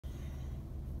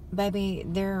Baby,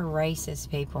 there are racist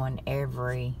people in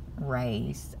every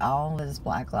race. All this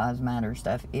Black Lives Matter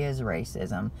stuff is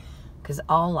racism, because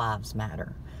all lives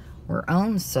matter. We're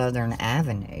on Southern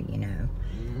Avenue, you know.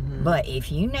 But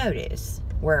if you notice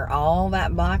where all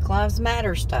that Black Lives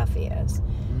Matter stuff is,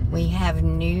 we have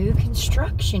new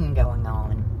construction going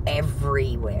on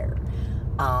everywhere.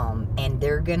 And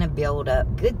they're going to build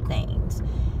up good things.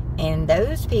 And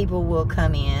those people will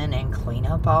come in and clean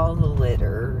up all the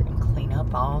litter and clean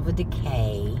up all the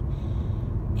decay.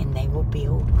 And they will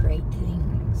build great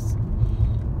things.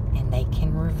 And they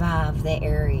can revive the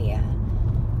area.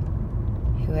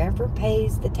 Whoever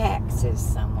pays the taxes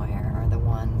somewhere are the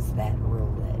ones that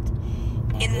rule it.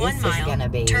 Now, in 1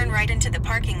 mile, turn right into the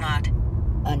parking lot.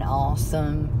 An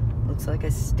awesome, looks like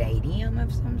a stadium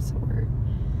of some sort.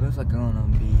 Looks like gonna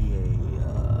be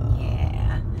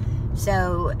yeah.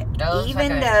 So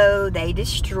even though they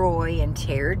destroy and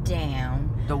tear down,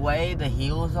 the way the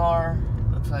hills are,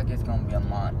 looks like it's gonna be a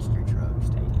monster truck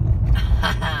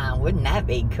stadium. wouldn't that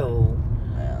be cool?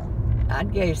 Yeah.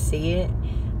 I'd go see it.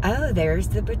 Oh, there's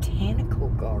the botanical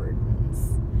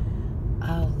gardens.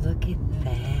 Oh, look at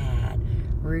that.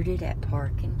 Rooted at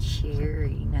Park and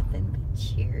Cherry. Nothing but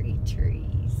cherry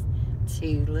trees.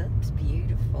 Tulips,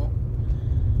 beautiful.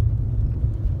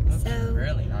 Looks So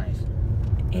really nice.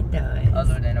 it does.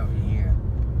 Other than over here.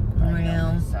 Right Well,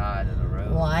 on the side of the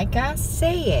road. like I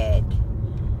said,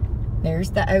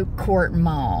 there's the Oak Court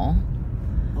Mall.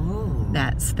 Oh.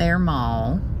 That's their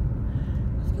mall.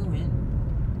 Let's go in.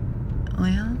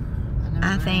 Well,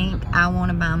 I never think been in the I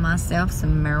want to buy myself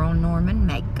some Merrill Norman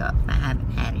makeup. I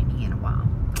haven't had any in a while.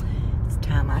 It's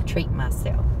time I treat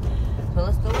myself. So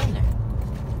let's go in there.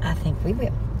 I think we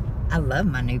will. I love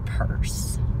my new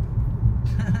purse.